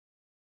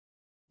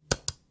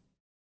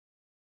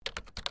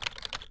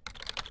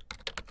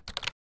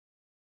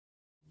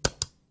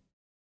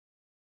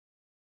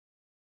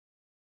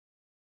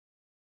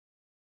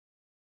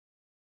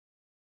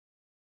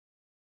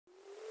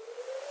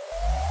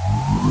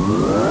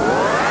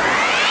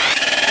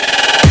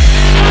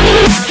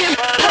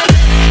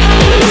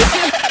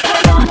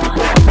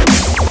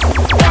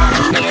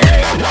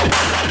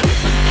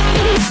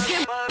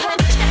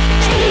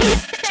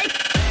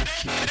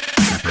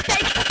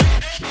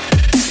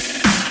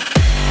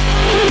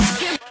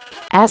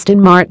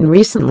Aston Martin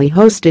recently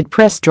hosted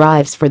press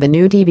drives for the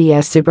new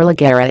DBS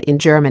Superleggera in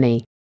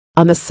Germany.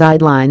 On the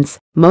sidelines,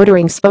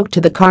 Motoring spoke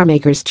to the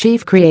carmaker's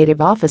chief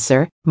creative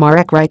officer,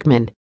 Marek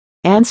Reichman.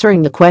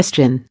 Answering the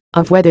question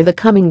of whether the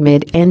coming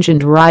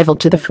mid-engined rival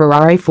to the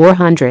Ferrari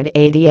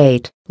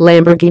 488,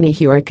 Lamborghini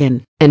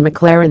Huracan, and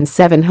McLaren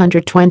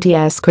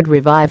 720S could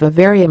revive a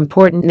very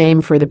important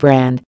name for the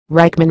brand,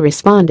 Reichman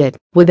responded,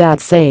 without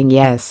saying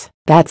yes,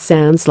 that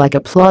sounds like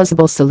a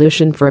plausible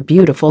solution for a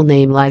beautiful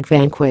name like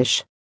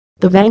Vanquish.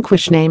 The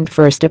Vanquish name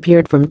first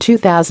appeared from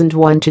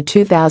 2001 to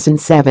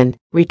 2007,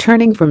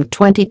 returning from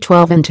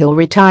 2012 until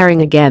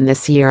retiring again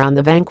this year on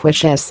the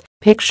Vanquish S,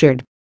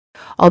 pictured.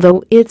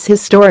 Although it's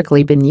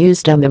historically been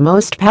used on the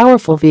most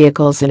powerful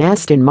vehicles in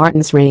Aston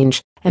Martin's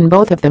range, and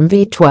both of them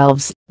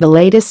V12s, the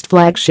latest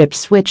flagship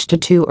switched to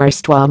two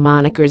erstwhile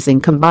monikers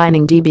in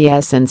combining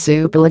DBS and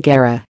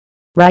Superleggera.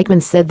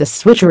 Reichman said the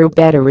switcheroo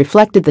better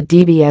reflected the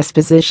DBS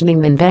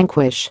positioning than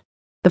Vanquish.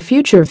 The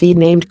future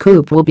V-named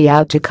coupe will be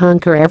out to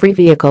conquer every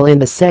vehicle in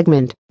the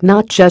segment,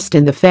 not just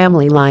in the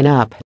family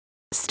lineup.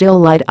 Still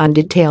light on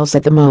details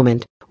at the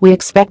moment, we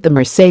expect the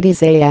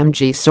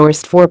Mercedes-AMG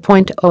sourced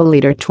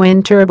 4.0-liter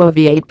twin-turbo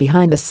V8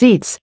 behind the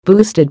seats,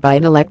 boosted by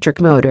an electric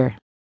motor.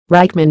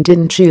 Reichman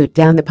didn't shoot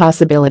down the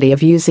possibility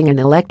of using an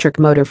electric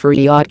motor for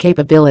e-AWD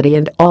capability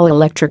and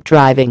all-electric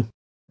driving.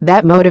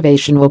 That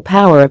motivation will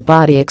power a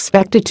body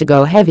expected to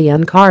go heavy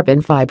on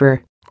carbon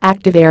fiber,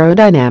 active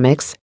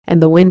aerodynamics, and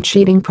the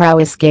wind-cheating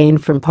prowess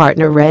gained from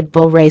partner Red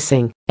Bull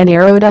Racing and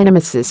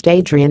aerodynamicist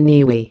Adrian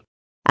Newey.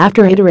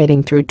 After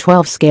iterating through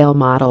 12 scale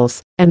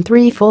models and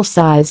 3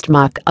 full-sized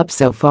mock-ups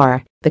so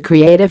far, the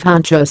creative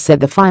honcho said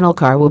the final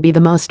car will be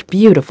the most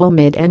beautiful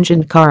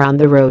mid-engined car on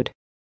the road.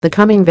 The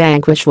coming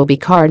Vanquish will be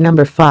car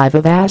number 5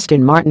 of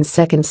Aston Martin's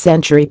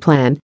second-century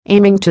plan,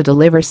 aiming to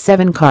deliver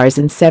 7 cars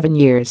in 7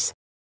 years.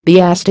 The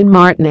Aston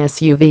Martin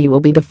SUV will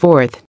be the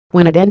 4th,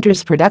 when it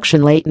enters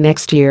production late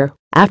next year,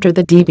 after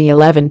the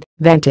DB11,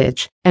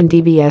 Vanquish, and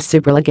DBS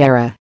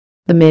Superleggera.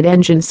 The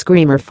mid-engine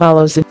screamer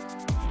follows in